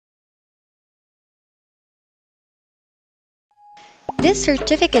This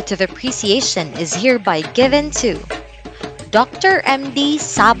certificate of appreciation is hereby given to Dr. MD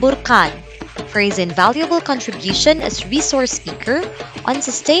Sabur Khan for his invaluable contribution as resource speaker on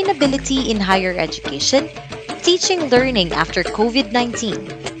sustainability in higher education, teaching learning after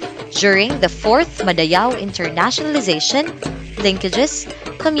COVID-19 during the 4th Madayaw Internationalization, Linkages,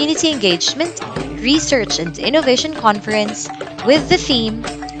 Community Engagement, Research and Innovation Conference with the theme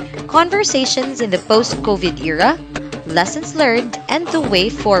Conversations in the Post-COVID Era, Lessons Learned and the Way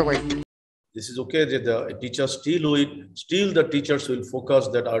Forward. This is okay that the teachers still the teachers will focus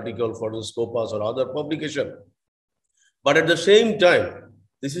that article for the Scopus or other publication. But at the same time,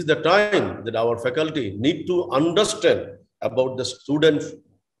 this is the time that our faculty need to understand about the student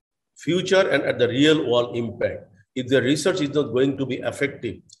future and at the real world impact. If the research is not going to be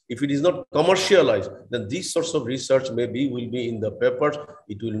effective, if it is not commercialized, then these sorts of research will be in the papers.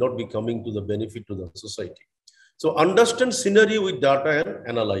 It will not be coming to the benefit to the society. So understand scenario with data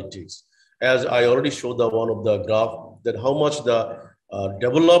and analytics. As I already showed the one of the graph, that how much the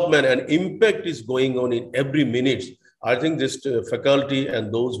development and impact is going on in every minute. I think this faculty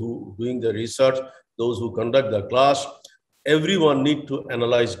and those who doing the research, those who conduct the class, everyone need to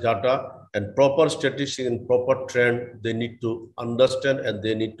analyze data and proper statistics and proper trend. They need to understand and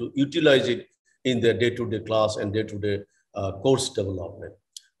they need to utilize it in their day-to-day class and day-to-day course development.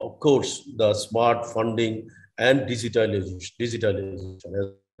 Of course, the smart funding and digitalization. As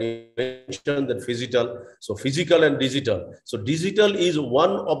I mentioned that physical and digital. So digital is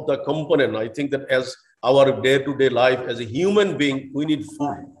one of the component. I think that as our day-to-day life as a human being, we need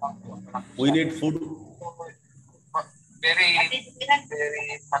food. We need food.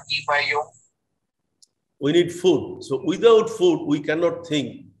 We need food. So without food, we cannot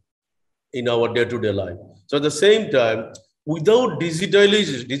think in our day-to-day life. So at the same time, without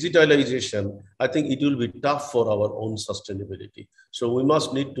digitalization, I think it will be tough for our own sustainability. So we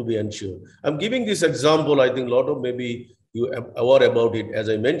must need to be ensured. I'm giving this example. I think a lot of maybe you are aware about it. As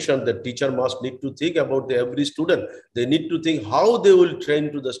I mentioned, the teacher must need to think about every student. They need to think how they will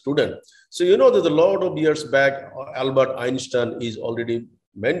train to the student. So you know that a lot of years back, Albert Einstein is already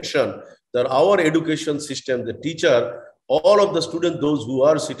mentioned that our education system, the teacher, all of the students, those who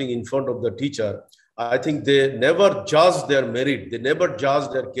are sitting in front of the teacher, I think they never judge their merit. They never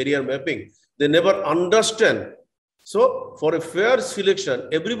judge their career mapping. They never understand. So for a fair selection,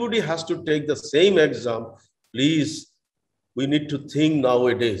 everybody has to take the same exam. Please, we need to think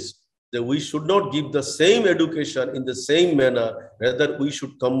nowadays that we should not give the same education in the same manner. Rather, we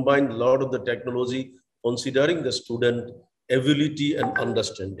should combine a lot of the technology considering the student ability and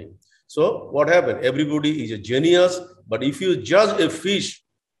understanding. So what happened? Everybody is a genius, but if you judge a fish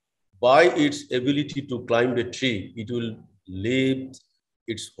by its ability to climb a tree, it will live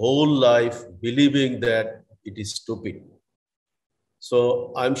its whole life believing that it is stupid.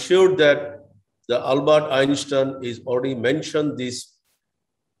 So I'm sure that the Albert Einstein is already mentioned this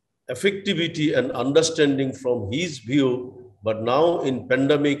effectivity and understanding from his view, but now in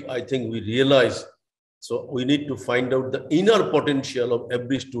pandemic, I think we realize, so we need to find out the inner potential of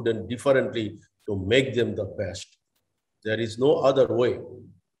every student differently to make them the best. There is no other way.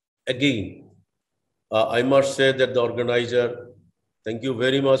 Again, I must say that the organizer, thank you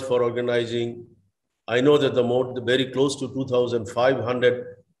very much for organizing. I know that the very close to 2,500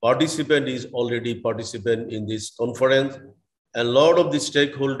 participant is already participant in this conference. And a lot of the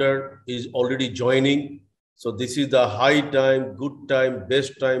stakeholder is already joining. So this is the high time, good time,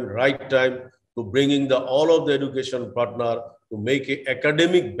 best time, right time to bringing all of the education partner to make an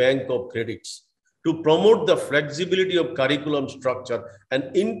academic bank of credits, to promote the flexibility of curriculum structure and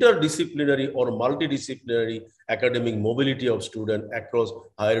interdisciplinary or multidisciplinary academic mobility of students across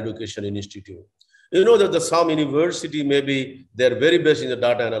higher education institute. You know that some university maybe they're very best in the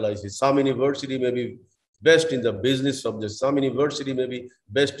data analysis. Some university may be best in the business subject. Some university may be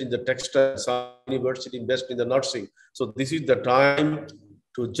best in the textile. Some university best in the nursing. So this is the time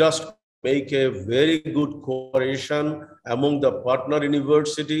to just make a very good cooperation among the partner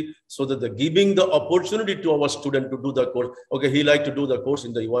university so that the giving the opportunity to our student to do the course. Okay, he like to do the course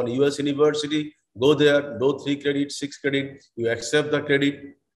in the one US university, go there, do 3 credit, 6 credit, you accept the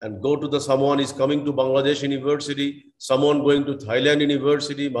credit and go to someone is coming to Bangladesh university, someone going to Thailand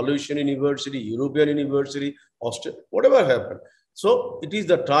university, Malaysian university, European university, Australia, whatever happened. So it is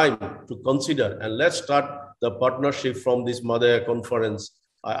the time to consider and let's start the partnership from this Madayaw conference.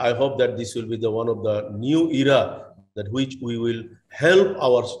 I hope that this will be the one of the new era that which we will help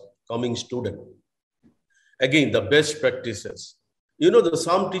our coming student. Again, the best practices. You know,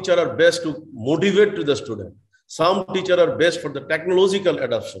 some teachers are best to motivate to the student. Some teachers are best for the technological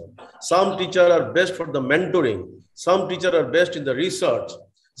adoption. Some teachers are best for the mentoring. Some teachers are best in the research.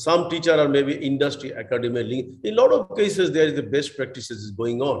 Some teachers are maybe industry, academic. In a lot of cases, there is the best practices is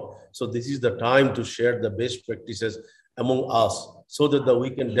going on. So this is the time to share the best practices among us so that we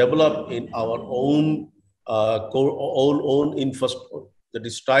can develop in our own own infrastructure, that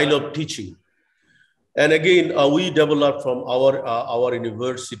is style of teaching. And again, we developed from our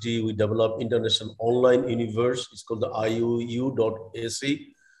university, we developed international online universe. It's called the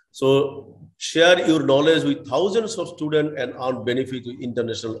IUU.AC. So share your knowledge with thousands of students and earn benefit with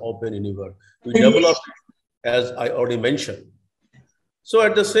international open universe. We developed, as I already mentioned. So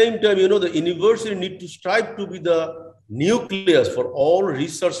at the same time, the university need to strive to be the nucleus for all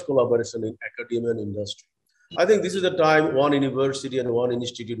research collaboration in academia and industry. I think this is the time one university and one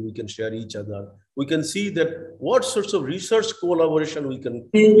institute we can share each other. We can see that what sorts of research collaboration we can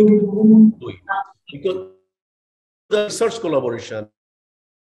do. Because the research collaboration,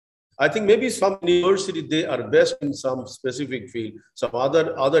 I think maybe some university, they are best in some specific field. Some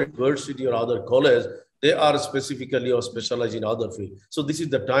other university or other college, they are specifically or specialized in other field. So this is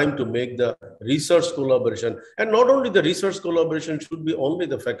the time to make the research collaboration. And not only the research collaboration should be only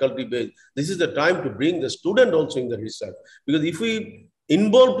the faculty based. This is the time to bring the student also in the research. Because if we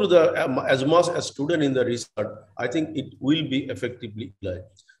involve to the as much as student in the research, I think it will be effectively applied.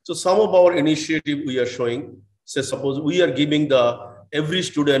 So some of our initiative we are showing, say suppose we are giving every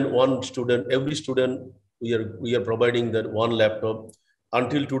student we are providing that one laptop.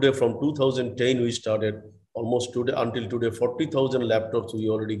 Until today, from 2010, we started almost today, until today, 40,000 laptops we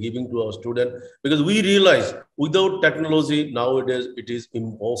already giving to our students, because we realize without technology nowadays, it is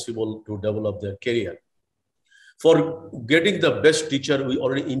impossible to develop their career. For getting the best teacher, we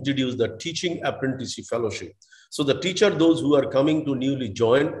already introduced the teaching apprenticeship fellowship. So the teacher, those who are coming to newly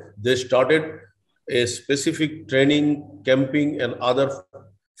join, they started a specific training, camping, and other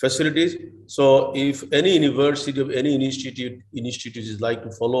facilities. So if any university or any institute is like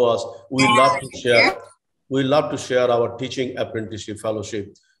to follow us, we love to share our teaching apprenticeship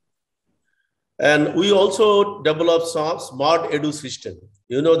fellowship. And we also develop some smart edu system.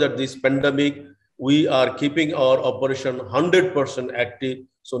 You know that this pandemic, we are keeping our operation 100% active.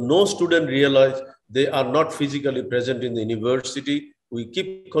 So no student realize they are not physically present in the university. We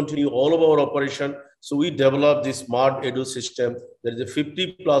continue all of our operation. So we developed this smart edu system. There is a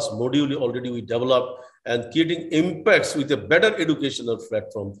 50+ module already we developed, and creating impacts with a better educational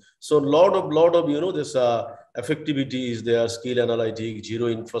platform. So lot of this effectivity is there: skill analytics, zero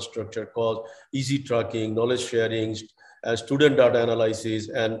infrastructure cost, easy tracking, knowledge sharing, student data analysis,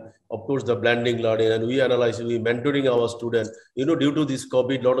 and of course the blending learning. And we mentoring our students. Due to this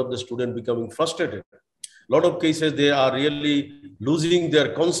COVID, a lot of the students becoming frustrated. A lot of cases, they are really losing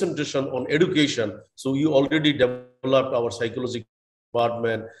their concentration on education. So you already developed our psychology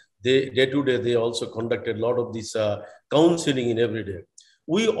department. Day to day, they also conducted a lot of this counseling in every day.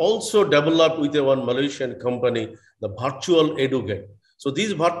 We also developed with one Malaysian company, the virtual educate. So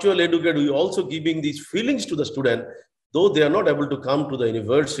these virtual educate, we also giving these feelings to the student, though they are not able to come to the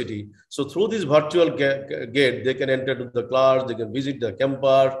university. So through this virtual gate, they can enter to the class, they can visit the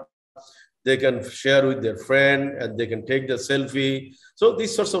campus, they can share with their friend, and they can take the selfie. So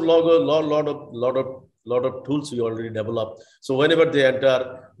these sorts of lot of tools we already developed. So whenever they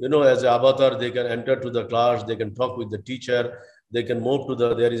enter, as an avatar, they can enter to the class, they can talk with the teacher, they can move to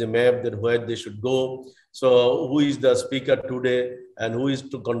there is a map that where they should go. So who is the speaker today and who is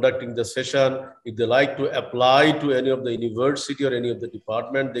conducting the session. If they like to apply to any of the university or any of the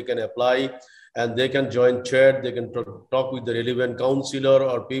department, they can apply and they can join chat. They can talk with the relevant counselor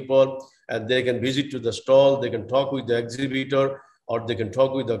or people, and they can visit to the stall. They can talk with the exhibitor, or they can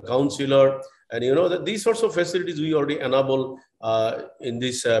talk with the counselor. And that these sorts of facilities we already enable in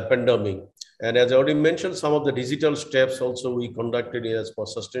this pandemic. And as I already mentioned, some of the digital steps also we conducted as for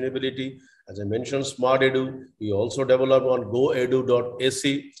sustainability. As I mentioned, Smart Edu, we also developed on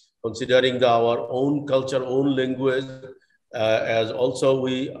goedu.ac, considering our own culture, own language. As also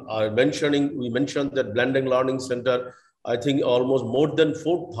we mentioned that Blending Learning Center, I think almost more than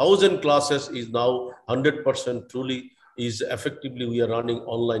 4,000 classes is now 100% truly is effectively we are running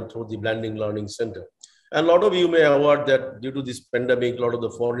online through the Blending Learning Center. And a lot of you may aware that due to this pandemic, a lot of the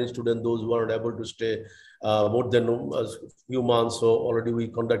foreign students, those who are not able to stay more than a few months, so already we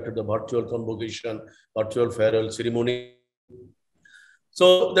conducted the virtual convocation, virtual farewell ceremony.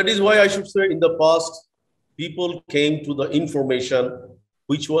 So that is why I should say in the past, people came to the information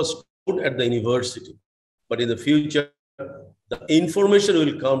which was stored at the university. But in the future, the information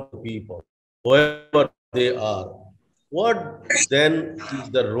will come to people, wherever they are. What then is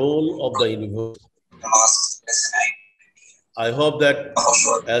the role of the university? I hope that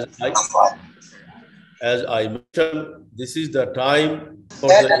as I mentioned, this is the time for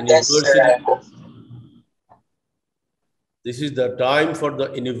the university. This is the time for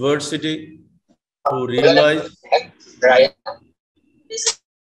the university to realize. I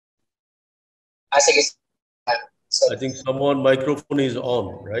think someone microphone is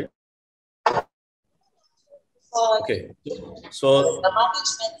on, right? Okay. So the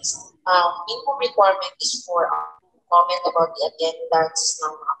management is minimum requirement is for comment about the attendance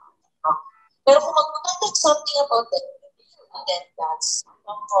ng pero kung mag-comment something about the attendance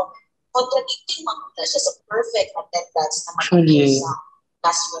ng contradicting magpunta siya sa perfect attendance na magpunta sa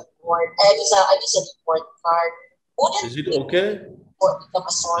class report. Sa report card. Is it okay?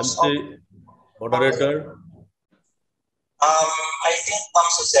 MC, moderator? I think Ma'am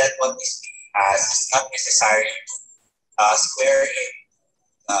Suzette, what this is not necessary to square in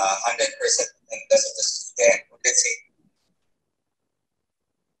 100% attendance of the student. Let's say.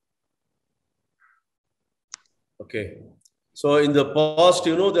 Okay. So in the past,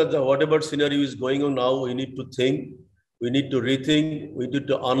 you know that whatever scenario is going on now, we need to think, we need to rethink, we need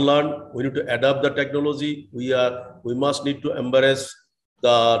to unlearn, we need to adapt the technology. We must need to embrace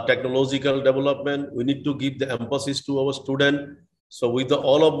the technological development. We need to give the emphasis to our student. So with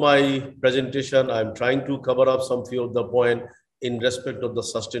all of my presentation, I'm trying to cover up some few of the point in respect of the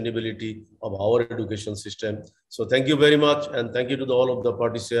sustainability of our education system. So thank you very much. And thank you to all of the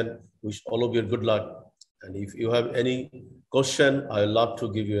participants. Wish all of you good luck. And if you have any question, I love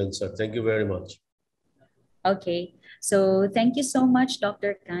to give you answer. Thank you very much. Okay, so thank you so much,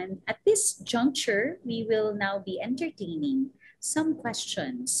 Dr. Khan. At this juncture, we will now be entertaining some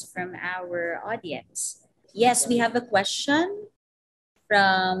questions from our audience. Yes, we have a question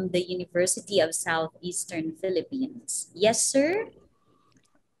from the University of Southeastern Philippines. Yes, sir.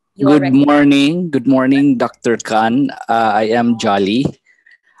 Good morning, Dr. Khan. I am Jolly.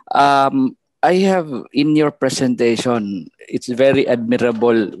 I have in your presentation, it's very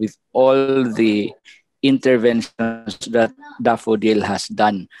admirable with all the interventions that Daffodil has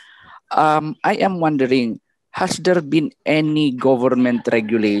done. I am wondering, has there been any government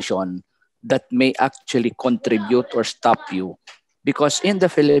regulation that may actually contribute or stop you? Because in the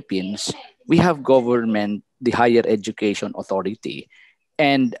Philippines, we have government, the Higher Education Authority,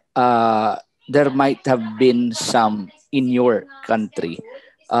 and there might have been some in your country.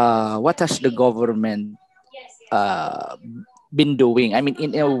 What has the government been doing? I mean,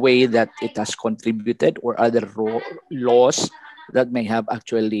 in a way that it has contributed, or other laws that may have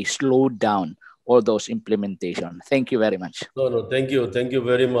actually slowed down all those implementation? Thank you very much. No, thank you. Thank you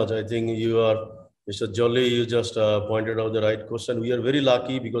very much. I think you are, Mr. Jolly, you just pointed out the right question. We are very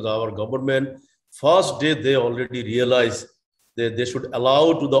lucky because our government, first day, they already realized that they should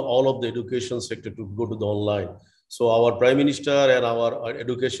allow to all of the education sector to go to the online. So our Prime Minister and our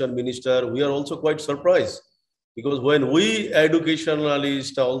Education Minister, we are also quite surprised because when we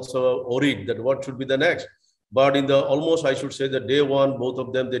educationalists also worried that what should be the next, but in the almost, I should say that day one, both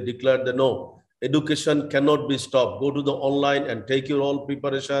of them, they declared that no, education cannot be stopped. Go to the online and take your all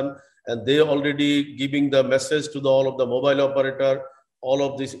preparation. And they already giving the message to all of the mobile operator, all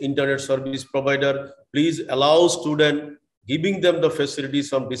of this internet service provider, please allow student, giving them the facility,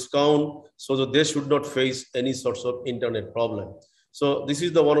 some discount, so that they should not face any sorts of internet problem. So this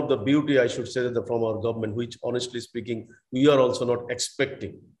is the one of the beauty, I should say, that from our government, which honestly speaking, we are also not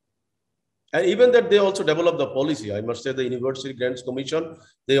expecting. And even that they also developed the policy. I must say the University Grants Commission,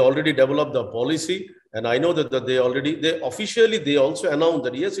 they already developed the policy. And I know that they officially also announced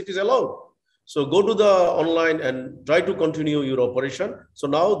that yes, it is allowed. So go to the online and try to continue your operation. So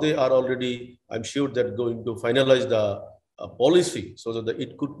now they are already, I'm sure that going to finalize the policy so that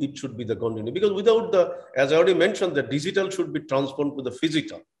it should be the continue. Because without as I already mentioned, the digital should be transformed to the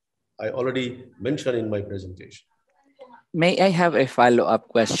physical. I already mentioned in my presentation. May I have a follow-up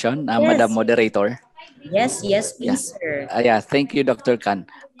question, yes. Madam Moderator? Yes, please, sir. Thank you, Dr. Khan.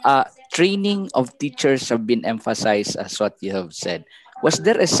 Training of teachers have been emphasized as what you have said. Was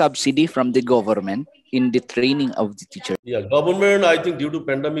there a subsidy from the government in the training of the teachers? Yeah, government, I think due to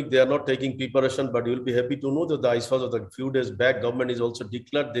pandemic, they are not taking preparation, but you'll be happy to know that I saw that a few days back, government is also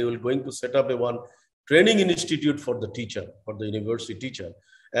declared they will going to set up one training institute for the teacher, for the university teacher.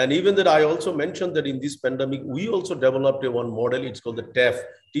 And even that I also mentioned that in this pandemic, we also developed one model, it's called the TAF,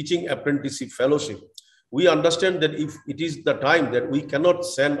 Teaching Apprenticeship Fellowship. We understand that if it is the time that we cannot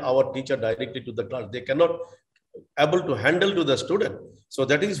send our teacher directly to the class, they cannot able to handle to the student. So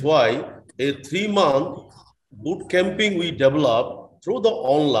that is why a 3-month boot camping we developed through the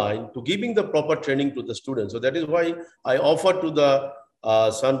online to giving the proper training to the students. So that is why I offer to the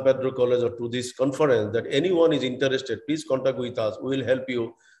San Pedro College or to this conference, that anyone is interested, please contact with us. We will help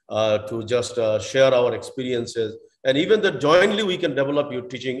you to just share our experiences. And even that jointly we can develop your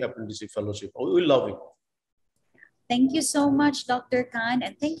teaching apprenticeship fellowship. We will love it. Thank you so much, Dr. Khan,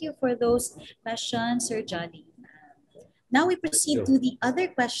 and thank you for those questions, Sir Johnny. Now we proceed to the other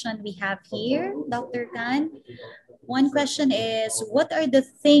question we have here, Dr. Khan. One question is, what are the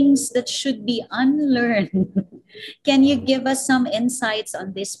things that should be unlearned? Can you give us some insights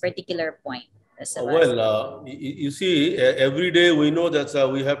on this particular point? Well, you see, every day we know that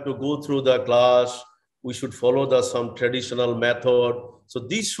we have to go through the class. We should follow some traditional method. So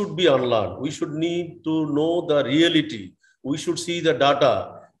this should be unlearned. We should need to know the reality. We should see the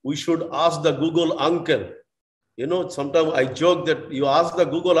data. We should ask the Google uncle. You know, sometimes I joke that you ask the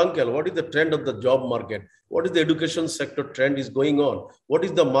Google uncle, what is the trend of the job market? What is the education sector trend is going on? What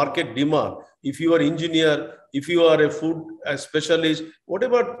is the market demand? If you are an engineer, if you are a food specialist,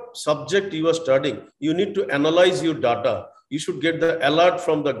 whatever subject you are studying, you need to analyze your data. You should get the alert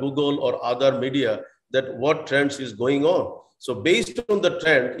from the Google or other media that what trends is going on. So based on the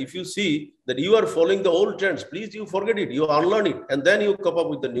trend, if you see that you are following the old trends, please you forget it, you unlearn it, and then you cope up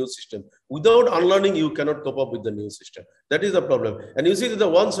with the new system. Without unlearning, you cannot cope up with the new system. That is the problem. And you see that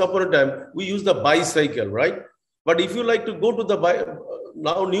once upon a time, we use the bicycle, right? But if you like to go to the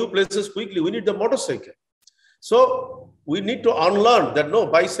now new places quickly, we need the motorcycle. So we need to unlearn that no,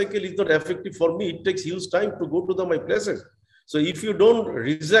 bicycle is not effective for me. It takes huge time to go to my places. So if you don't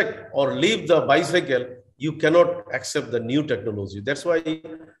reject or leave the bicycle, you cannot accept the new technology. That's why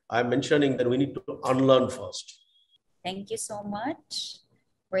I'm mentioning that we need to unlearn first. Thank you so much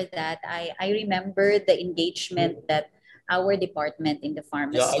for that. I remember the engagement that our department in the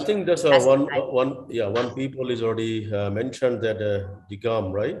pharmacy. Yeah, I think that's one people is already mentioned that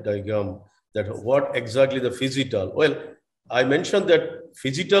diagram, that what exactly the physical. Well, I mentioned that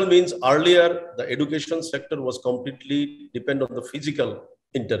physical means earlier the education sector was completely dependent on the physical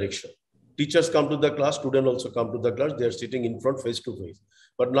interaction. Teachers come to the class, students also come to the class, they are sitting in front face to face.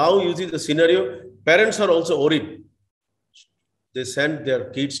 But now you see the scenario, parents are also worried. They send their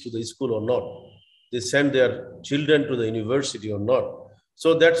kids to the school or not. They send their children to the university or not.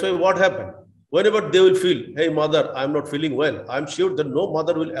 So that's why what happened? Whenever they will feel, hey mother, I'm not feeling well, I'm sure that no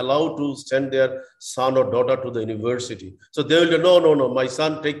mother will allow to send their son or daughter to the university. So they will say, no, my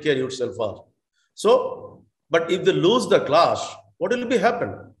son, take care yourself first. So, but if they lose the class, what will be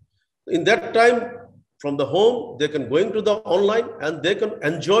happen? In that time, from the home, they can go into the online and they can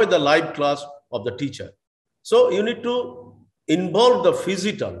enjoy the live class of the teacher. So you need to involve the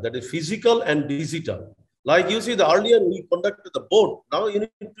physical, that is physical and digital. Like you see, the earlier we conducted the board. Now you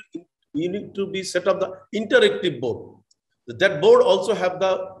need to be set up the interactive board. That board also have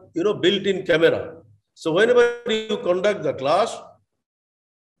the built-in camera. So whenever you conduct the class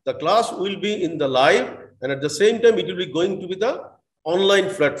will be in the live, and at the same time it will be going to be the online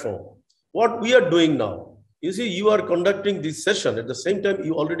platform. What we are doing now, you see, you are conducting this session. At the same time,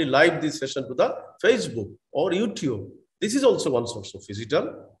 you already live this session to the Facebook or YouTube. This is also one source of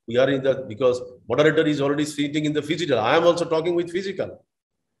physical. We are in the, because moderator is already sitting in the physical. I am also talking with physical.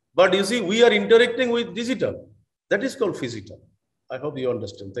 But you see, we are interacting with digital. That is called physical. I hope you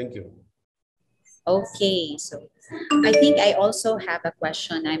understand. Thank you. Okay, so I think I also have a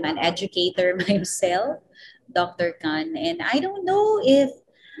question. I'm an educator myself, Dr. Khan, and I don't know if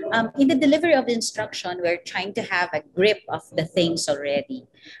in the delivery of instruction, we're trying to have a grip of the things already.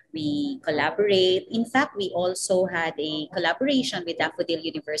 We collaborate. In fact, we also had a collaboration with Daffodil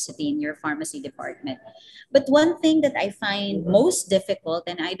University in your pharmacy department. But one thing that I find most difficult,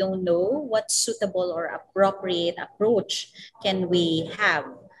 and I don't know what suitable or appropriate approach can we have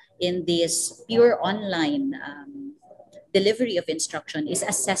in this pure online delivery of instruction, is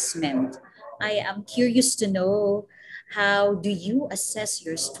assessment. I am curious to know, how do you assess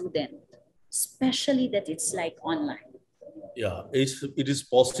your student, especially that it's like online? Yeah, it is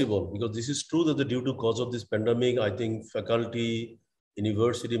possible, because this is true that due to cause of this pandemic, I think faculty,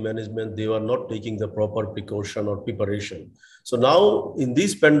 university management, they are not taking the proper precaution or preparation. So now in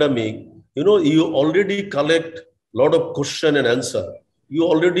this pandemic, you already collect a lot of question and answer. You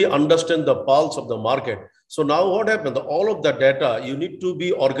already understand the pulse of the market. So now what happened? All of the data, you need to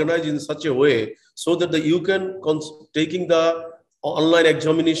be organized in such a way so that you can taking the online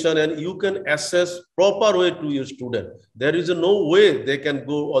examination and you can assess proper way to your student. There is no way they can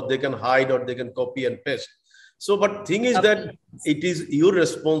go or they can hide or they can copy and paste. So, but thing is that it is your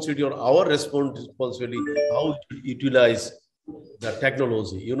responsibility or our responsibility how to utilize the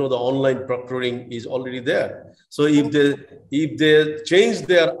technology. The online proctoring is already there. So if they change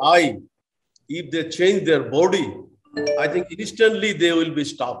their eye, if they change their body, I think instantly they will be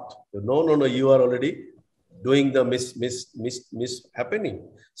stopped. No, no, no, you are already doing the miss happening.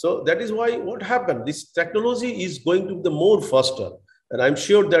 So that is why what happened, this technology is going to be the more faster. And I'm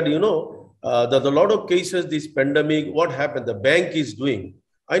sure that, that a lot of cases, this pandemic, what happened, the bank is doing.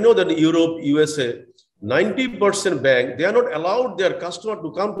 I know that in Europe, USA, 90% bank, they are not allowed their customer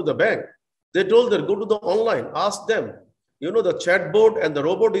to come to the bank. They told them, go to the online, ask them. The chatbot and the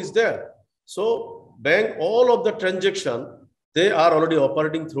robot is there. So bank, all of the transaction, they are already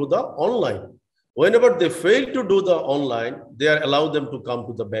operating through the online. Whenever they fail to do the online, they are allowed them to come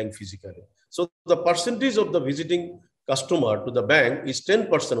to the bank physically. So the percentage of the visiting customer to the bank is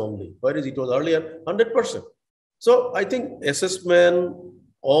 10% only, whereas it was earlier 100%. So I think assessment,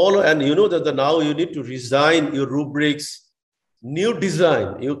 and that now you need to design your rubrics, new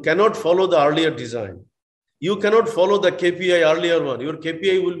design. You cannot follow the earlier design. You cannot follow the KPI earlier one. Your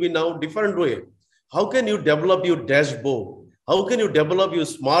KPI will be now different way. How can you develop your dashboard? How can you develop your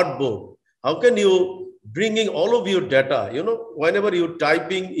smart board? How can you bring in all of your data? Whenever you're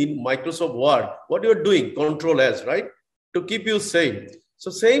typing in Microsoft Word, what you're doing, Control S, right? To keep you safe. So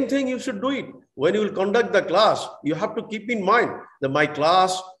same thing you should do it. When you will conduct the class, you have to keep in mind that my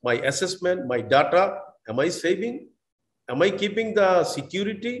class, my assessment, my data, am I saving? Am I keeping the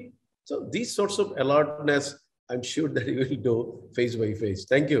security? So these sorts of alertness, I'm sure that you will do face by face.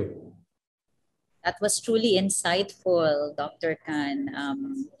 Thank you. That was truly insightful, Dr. Khan.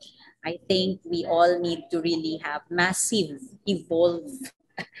 I think we all need to really have massive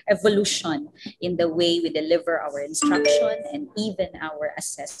evolution in the way we deliver our instruction and even our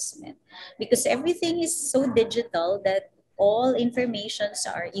assessment, because everything is so digital that all informations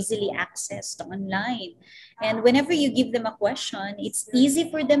are easily accessed online. And whenever you give them a question, it's easy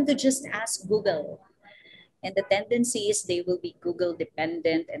for them to just ask Google. And the tendency is they will be Google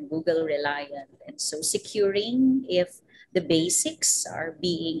dependent and Google reliant. And so securing if the basics are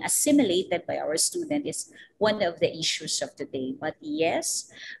being assimilated by our student is one of the issues of today. But yes,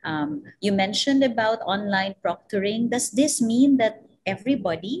 you mentioned about online proctoring. Does this mean that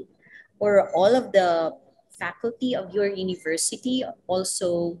everybody or all of the faculty of your university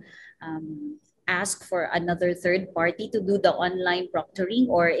also ask for another third party to do the online proctoring,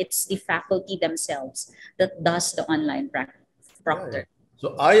 or it's the faculty themselves that does the online proctor?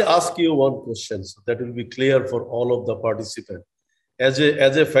 So I ask you one question so that will be clear for all of the participants. As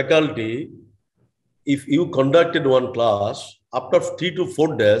a faculty, if you conducted one class, after 3 to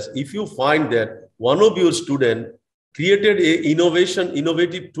 4 days, if you find that one of your students created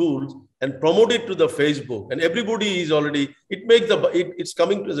innovative tools and promoted to the Facebook, and everybody is already, it's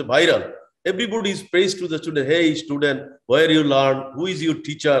coming to as a viral. Everybody is praised to the student. Hey, student, where you learn? Who is your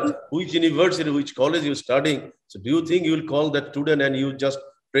teacher? Which university, which college you're studying? So do you think you will call that student and you just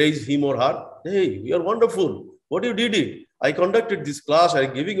praise him or her? Hey, you are wonderful. What you did it? I conducted this class.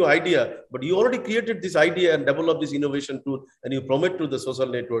 I'm giving you idea, but you already created this idea and developed this innovation tool, and you promote to the social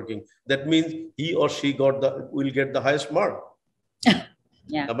networking. That means he or she will get the highest mark.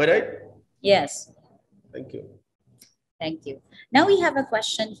 Yeah. Am I right? Yes. Thank you. Thank you. Now we have a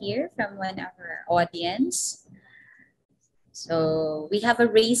question here from one of our audience. So we have a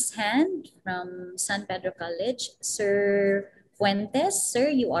raised hand from San Pedro College. Sir Fuentes, sir,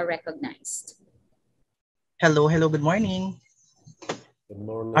 you are recognized. Hello, good morning. Good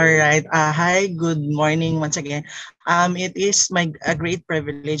morning. All right. Hi, good morning once again. It is a great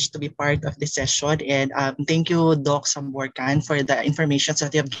privilege to be part of this session, and thank you, Doc Samborkan, for the information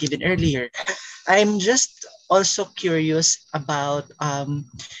that you have given earlier. I'm just also curious about,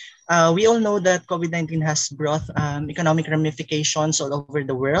 we all know that COVID-19 has brought economic ramifications all over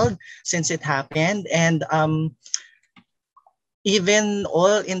the world since it happened, and even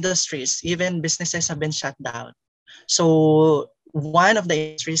all industries, even businesses have been shut down. So one of the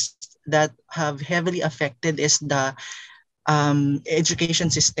industries that have heavily affected is the education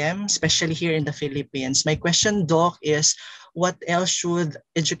system, especially here in the Philippines. My question, Doc, is what else should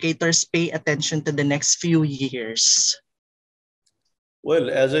educators pay attention to the next few years? Well,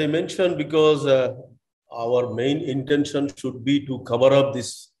 as I mentioned, because our main intention should be to cover up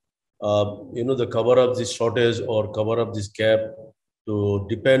this, cover up this shortage or cover up this gap to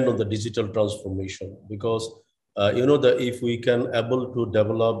depend on the digital transformation. Because, if we can able to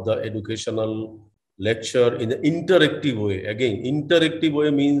develop the educational lecture in an interactive way, again, interactive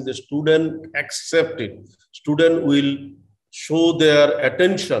way means the student accept it. Student will show their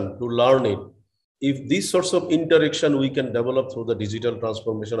attention to learn it. If these sorts of interaction we can develop through the digital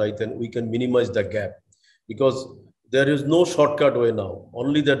transformation, I think we can minimize the gap, because there is no shortcut way now.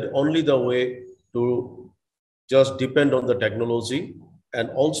 Only the way to just depend on the technology and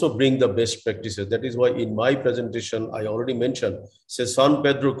also bring the best practices. That is why in my presentation, I already mentioned, say San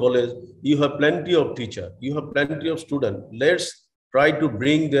Pedro College, you have plenty of teachers, you have plenty of students. Let's try to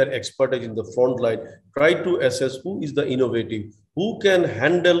bring their expertise in the front line, try to assess who is the innovative, who can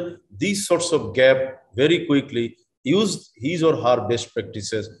handle these sorts of gap very quickly, use his or her best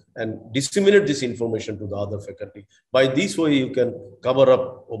practices and disseminate this information to the other faculty. By this way, you can cover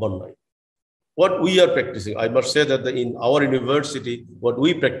up overnight. What we are practicing, I must say that in our university, what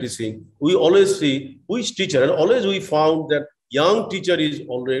we practicing, we always see which teacher, and always we found that young teacher is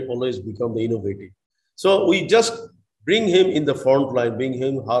always become the innovative. So we just bring him in the front line, bring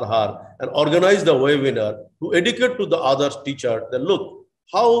him her, and organize the webinar to educate to the other teacher that look,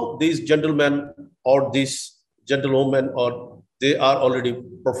 how this gentleman or this gentlewoman, or they are already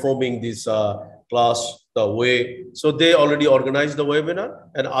performing this class the way. So they already organize the webinar,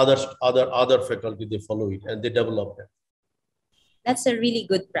 and other faculty, they follow it and they develop them. That's a really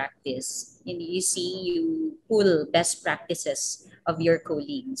good practice. And you see, you pull best practices of your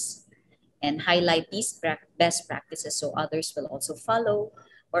colleagues and highlight these best practices so others will also follow,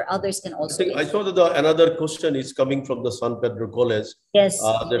 or others can also. I saw that another question is coming from the San Pedro College. Yes.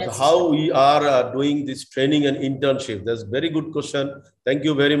 That's how we are doing this training and internship. That's a very good question. Thank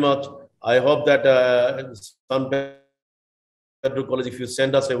you very much. I hope that San Pedro College, if you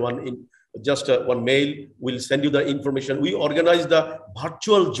send us one mail, we'll send you the information. We organize the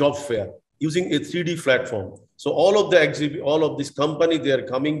virtual job fair using a 3D platform. So all of this company, they are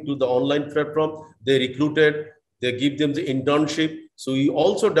coming to the online platform. They recruited, they give them the internship. So we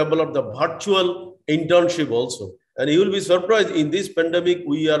also develop the virtual internship also. And you will be surprised, in this pandemic,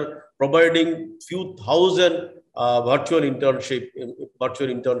 we are providing few thousand virtual internship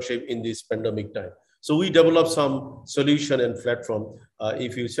in this pandemic time. So we develop some solution and platform.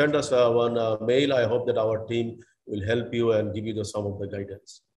 If you send us one mail, I hope that our team will help you and give you some of the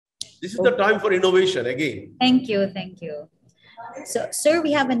guidance. This is the time for innovation again. Thank you. So, sir,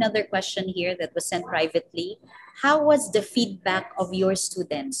 we have another question here that was sent privately. How was the feedback of your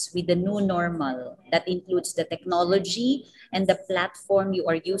students with the new normal that includes the technology and the platform you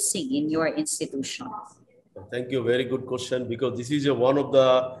are using in your institution? Thank you. Very good question, because this is one of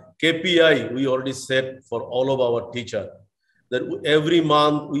the KPI we already set for all of our teachers, that every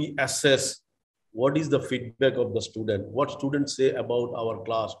month we assess what is the feedback of the student, what students say about our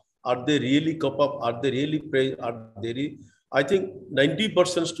class. Are they really cope up? Are they really praise? I think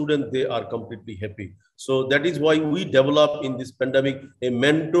 90% students, they are completely happy. So that is why we develop in this pandemic a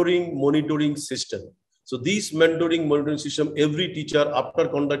mentoring monitoring system. So this mentoring monitoring system, every teacher after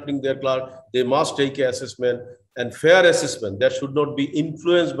conducting their class, they must take an assessment, and fair assessment that should not be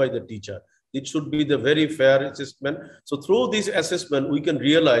influenced by the teacher. It should be the very fair assessment. So through this assessment, we can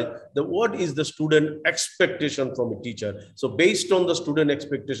realize that what is the student expectation from a teacher. So based on the student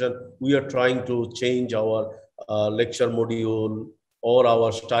expectation, we are trying to change our lecture module or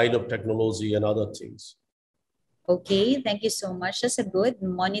our style of technology and other things. Okay, thank you so much. That's a good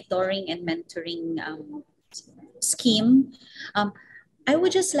monitoring and mentoring scheme. I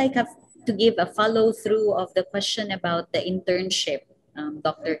would just like to give a follow through of the question about the internship,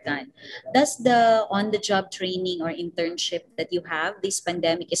 Dr. Khan. Does the on-the-job training or internship that you have this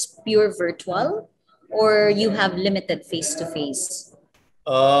pandemic is pure virtual, or you have limited face-to-face?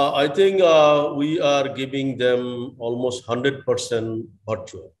 I think we are giving them almost 100%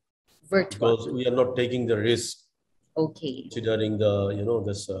 virtual. Because we are not taking the risk. Okay. Considering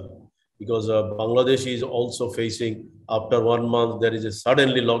because Bangladesh is also facing, after 1 month, there is a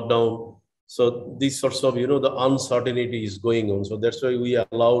suddenly lockdown. So these sorts of, the uncertainty is going on. So that's why we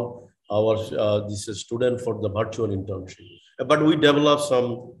allowed our this student for the virtual internship. But we developed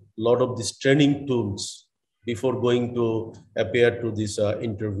lot of these training tools before going to appear to this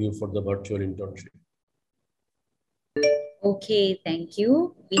interview for the virtual internship. Okay, thank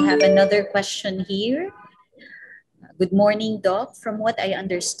you. We have another question here. Good morning, Doc. From what I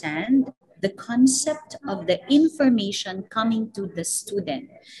understand, the concept of the information coming to the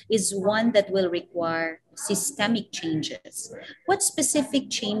student is one that will require systemic changes. What specific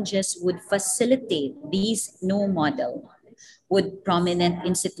changes would facilitate this new model? Would prominent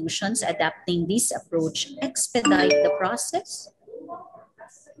institutions adapting this approach expedite the process?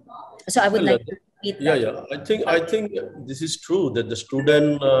 So I would like to I think this is true, that the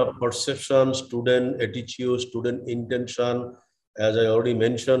student perception, student attitude, student intention, as I already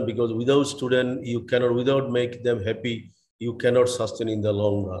mentioned, because without student, you cannot, without make them happy, you cannot sustain in the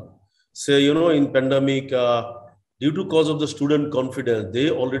long run. Say, in pandemic, due to cause of the student confidence,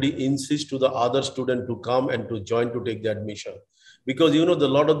 they already insist to the other student to come and to join to take the admission. because you know the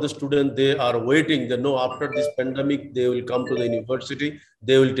lot of the students, they are waiting. They know after this pandemic they will come to the university,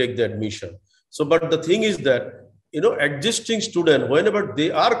 they will take the admission. So but the thing is that, you know, existing student, whenever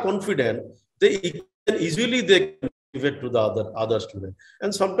they are confident, they can easily they can motivate to the other student.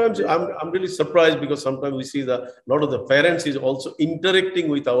 And sometimes I'm really surprised, because sometimes we see the lot of the parents is also interacting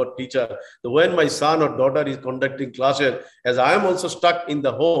with our teacher. So when my son or daughter is conducting classes, as I am also stuck in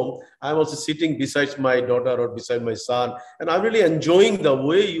the home, I'm also sitting beside my daughter or beside my son, and I'm really enjoying the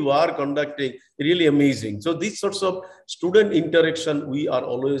way you are conducting. Really amazing. So these sorts of student interaction we are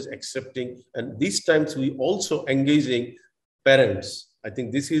always accepting, and these times we also engaging parents. I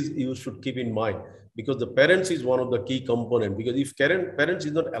think this is, you should keep in mind, because the parents is one of the key component. Because if parents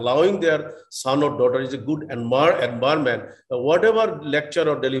is not allowing their son or daughter is a good environment, whatever lecture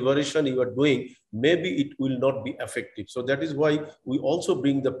or deliberation you are doing, maybe it will not be effective. So that is why we also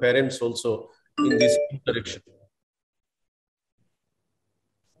bring the parents also in this interaction.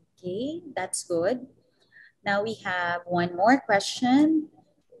 Okay, that's good. Now we have one more question.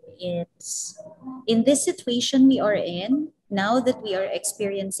 It's, in this situation we are in, now that we are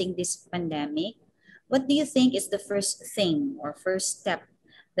experiencing this pandemic, what do you think is the first thing or first step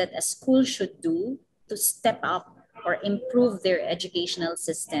that a school should do to step up or improve their educational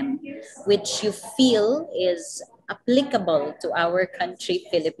system, which you feel is applicable to our country,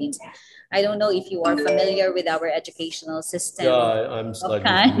 Philippines? I don't know if you are familiar with our educational system. Yeah, I'm slightly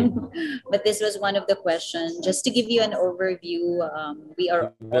familiar. But this was one of the questions. Just to give you an overview, we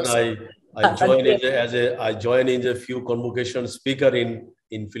are Even also... I join in a few convocation speaker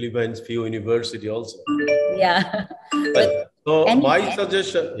in Philippines, few university also. Yeah. But so my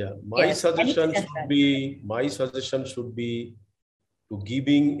suggestion should be to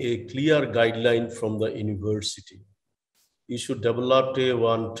giving a clear guideline from the university. You should develop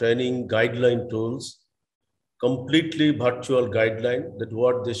one training guideline tools, completely virtual guideline, that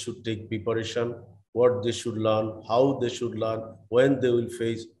what they should take preparation, what they should learn, how they should learn, when they will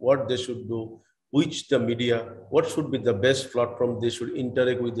face, what they should do, which the media, what should be the best platform they should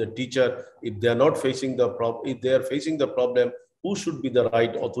interact with the teacher. If they are not facing the problem, if they are facing the problem, who should be the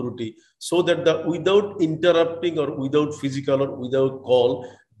right authority, so that without interrupting or without physical or without call,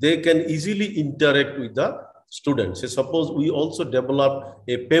 they can easily interact with the students. So suppose we also develop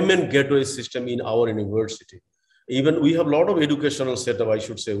a payment gateway system in our university. Even we have a lot of educational setup, I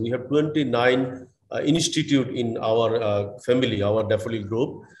should say. We have 29 institute in our family, our daffodil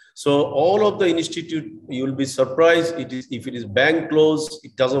group. So all of the institute, you will be surprised. If it is bank closed,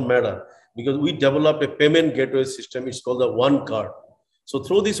 it doesn't matter, because we developed a payment gateway system. It's called the One Card. So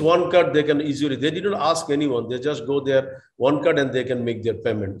through this One Card, they can easily, they didn't ask anyone. They just go there, One Card, and they can make their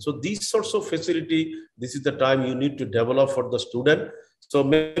payment. So these sorts of facility, this is the time you need to develop for the student. So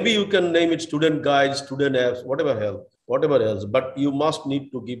maybe you can name it student guide, student apps, whatever else, but you must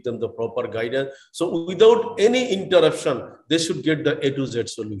need to give them the proper guidance. So without any interruption, they should get the A to Z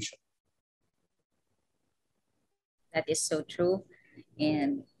solution. That is so true.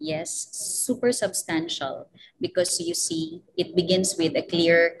 And yes, super substantial, because you see, it begins with a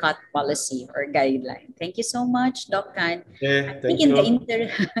clear-cut policy or guideline. Thank you so much, Doc Khan. Okay, I think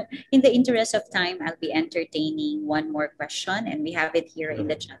in the interest of time, I'll be entertaining one more question, and we have it here in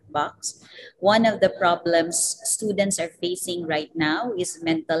the chat box. One of the problems students are facing right now is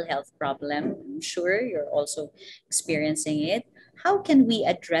mental health problem. I'm sure you're also experiencing it. How can we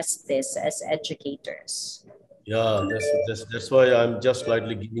address this as educators? Yeah, that's why I'm just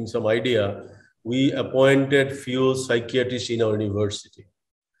slightly giving some idea. We appointed few psychiatrists in our university,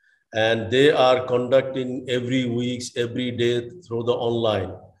 and they are conducting every week, every day through the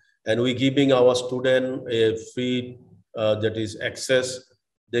online. And we giving our student a free that is access.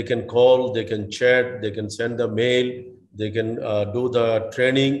 They can call, they can chat, they can send the mail, they can do the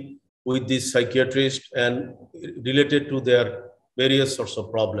training with this psychiatrist and related to their various sorts of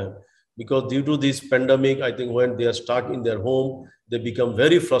problem. Because due to this pandemic, I think when they are stuck in their home, they become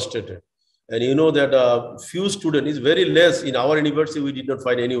very frustrated. And you know that few students, is very less. In our university, we did not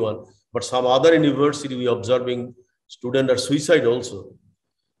find anyone. But some other university, we are observing students are suicide also.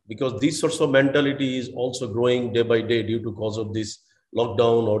 Because this sorts of mentality is also growing day by day due to cause of this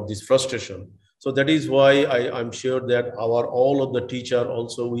lockdown or this frustration. So that is why I'm sure that all of the teacher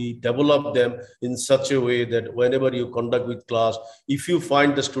also, we develop them in such a way that whenever you conduct with class, if you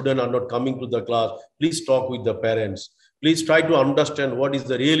find the student are not coming to the class, please talk with the parents. Please try to understand what is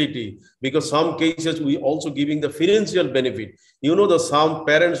the reality, because some cases we also giving the financial benefit. You know, some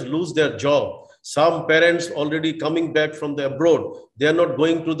parents lose their job. Some parents already coming back from the abroad. They are not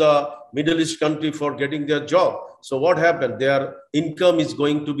going to the Middle East country for getting their job. So what happened? Their income is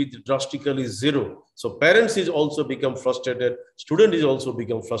going to be drastically zero. So parents is also become frustrated. Student is also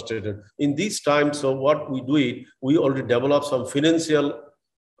become frustrated. In these times, so what we do it, we already develop some financial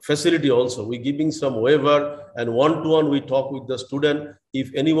facility also. We're giving some waiver, and one-to-one we talk with the student.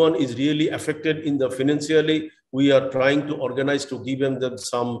 If anyone is really affected in the financially, we are trying to organize to give them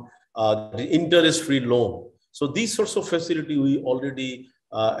some interest-free loan. So these sorts of facility we already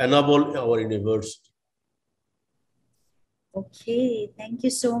enable our university. Okay, thank you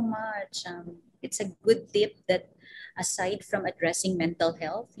so much. It's a good tip that aside from addressing mental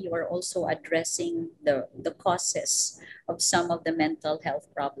health, you are also addressing the causes of some of the mental health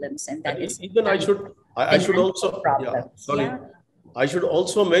problems, and that is even I should also I should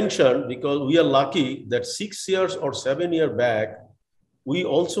also mention, because we are lucky that 6 years or 7 years back, we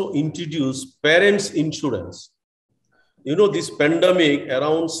also introduced parents insurance. You know, this pandemic,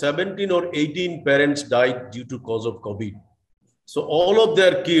 around 17 or 18 parents died due to cause of COVID. So all of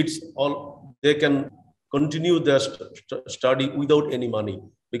their kids, they can continue their study without any money,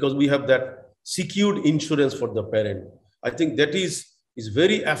 because we have that secured insurance for the parent. I think that is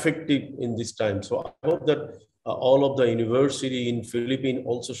very effective in this time. So I hope that all of the university in Philippines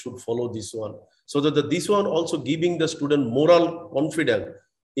also should follow this one, so that this one also giving the student moral confidence.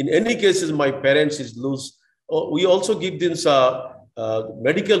 In any cases, my parents is lose. We also give them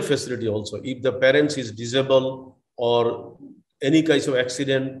medical facility also. If the parents is disabled or any kind of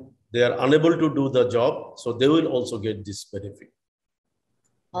accident, they are unable to do the job, so they will also get this benefit.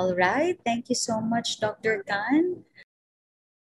 All right. Thank you so much, Dr. Khan.